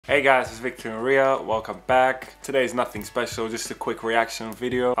Hey guys, it's Victor and Rhea. Welcome back. Today is nothing special, just a quick reaction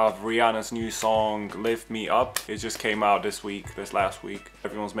video of Rihanna's new song, Lift Me Up. It just came out this last week.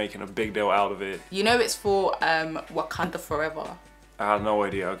 Everyone's making a big deal out of it. You know it's for Wakanda Forever. I had no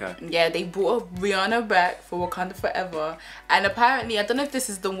idea, okay. Yeah, they brought Rihanna back for Wakanda Forever. And apparently, I don't know if this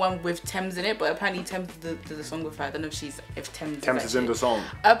is the one with Thames in it, but apparently Thames did the song with her. I don't know if Thames is in the song.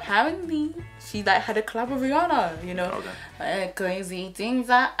 Apparently, she like had a collab with Rihanna, you know. Okay. Crazy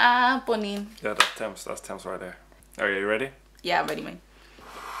things are happening. Yeah, that's Thames right there. Are you ready? Yeah, I'm ready, man.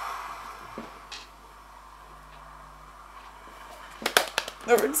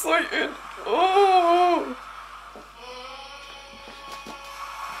 I'm excited. Oh!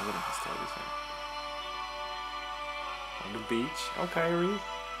 On the beach. Okay, Reed.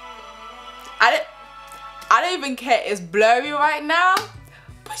 I don't even care. It's blurry right now,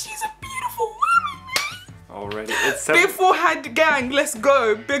 but she's a beautiful woman. Already, it's big forehead gang. Let's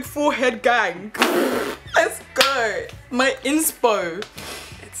go, big forehead gang. Let's go. My inspo.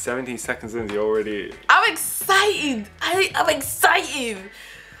 It's 17 seconds in. You already. I'm excited. I'm excited.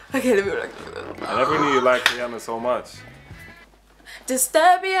 Okay, let me look. I never knew you liked Rihanna so much.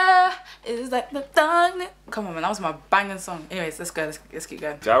 Disturbia is like the thing. Come on, man, that was my banging song. Anyways, let's go. Let's keep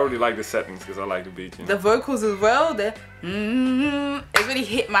going. I already like the settings because I like the beat. You know? The vocals as well. It really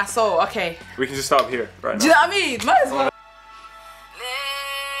hit my soul. Okay. We can just stop here right now. Do you know what I mean? Might as well.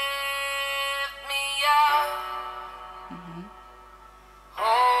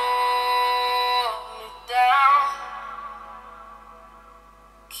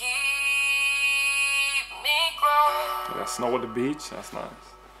 That snow at the beach? That's nice.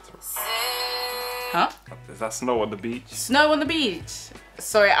 Huh? Is that snow at the beach? Snow on the beach.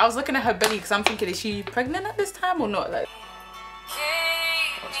 Sorry, I was looking at her belly because I'm thinking, is she pregnant at this time or not? Like,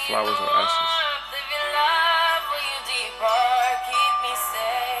 that's flowers or ashes.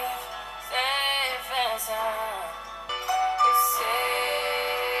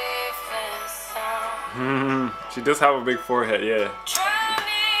 She does have a big forehead, yeah.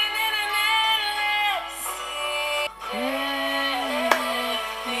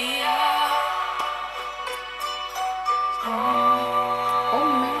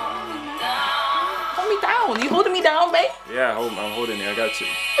 You holding me down, babe? Yeah, I'm holding you. I got you.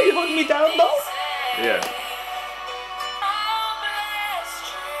 Are you holding me down, though? Yeah.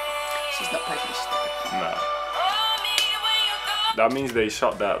 She's not pregnant. She's not pregnant. Nah. That means they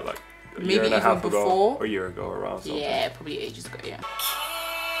shot that like a maybe year and a half before? ago. Or a year ago, around something. Yeah, probably ages ago, yeah.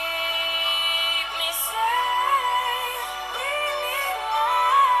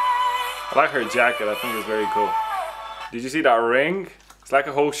 I like her jacket. I think it's very cool. Did you see that ring? It's like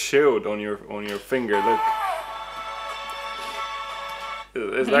a whole shield on your finger. Look.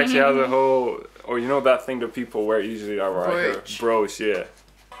 It's like she has a whole, or you know that thing that people wear usually, that right? Brooch, yeah.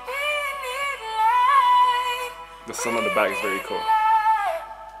 The sun on the back is very cool.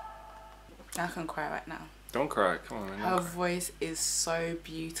 I can cry right now. Don't cry, come on. Her voice is so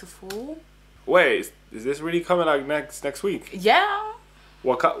beautiful. Wait, is this really coming like next week? Yeah.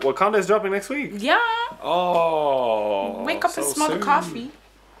 Wakanda is dropping next week? Yeah. Oh. Wake up and smell the coffee.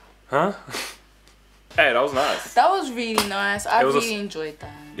 Huh? Hey, that was nice. That was really nice. I really enjoyed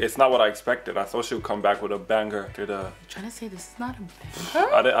that. It's not what I expected. I thought she would come back with a banger. You're trying to say this is not a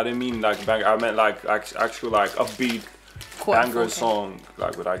banger? I didn't mean like banger. I meant like actual like upbeat banger song,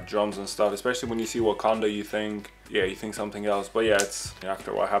 like with like drums and stuff. Especially when you see Wakanda, you think something else. But yeah, it's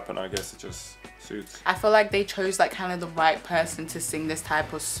after what happened, I guess it just suits. I feel like they chose like kind of the right person to sing this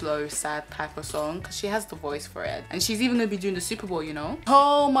type of slow, sad type of song because she has the voice for it. And she's even gonna be doing the Super Bowl, you know?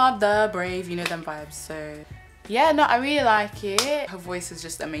 Home of the brave, you know them vibes. So yeah, no, I really like it. Her voice is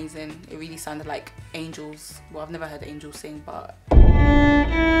just amazing. It really sounded like angels. Well, I've never heard angels sing, but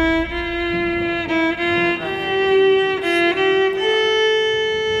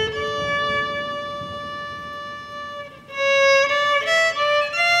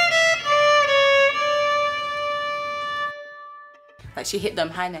like she hit them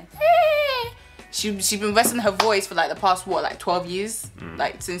high notes. She's been resting her voice for like the past what, like 12 years?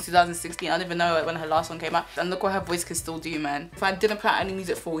 Like since 2016. I don't even know when her last one came out. And look what her voice can still do, man. If I didn't put out any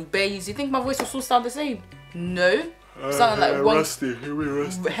music for bare years, you think my voice will still sound the same? No. Sounded like rusty.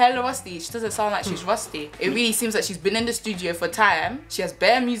 Rusty. Hella rusty. She doesn't sound like she's rusty. It really seems like she's been in the studio for time. She has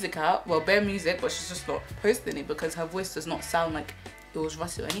bare music out. Well, bare music, but she's just not posting it because her voice does not sound like it was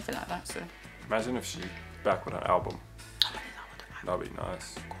rusty or anything like that. So imagine if she's back with an album. That'd be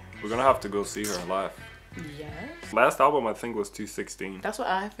nice. We're gonna have to go see her live. Yes. Last album I think was 2016. That's what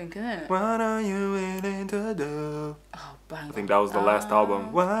I think, isn't it? What are you willing to do? Oh, bang. I think that was the last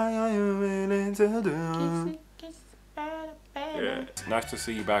album. Why are you willing to do? Yeah. It's nice to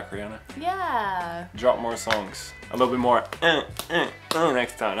see you back, Rihanna. Yeah. Drop more songs. A little bit more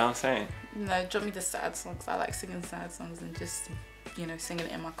next time, know what I'm saying? No, drop me the sad songs. I like singing sad songs and just, you know, singing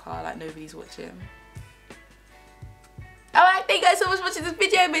it in my car like nobody's watching. Alright, thank you guys so much for watching this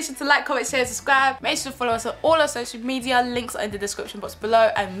video. Make sure to like, comment, share, subscribe. Make sure to follow us on all our social media. Links are in the description box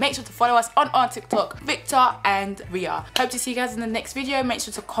below. And make sure to follow us on our TikTok, Victor and Ria. Hope to see you guys in the next video. Make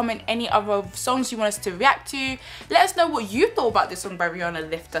sure to comment any other songs you want us to react to. Let us know what you thought about this song by Rihanna,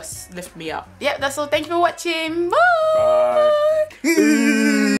 Lift Me Up. Yep, that's all. Thank you for watching. Bye. Bye.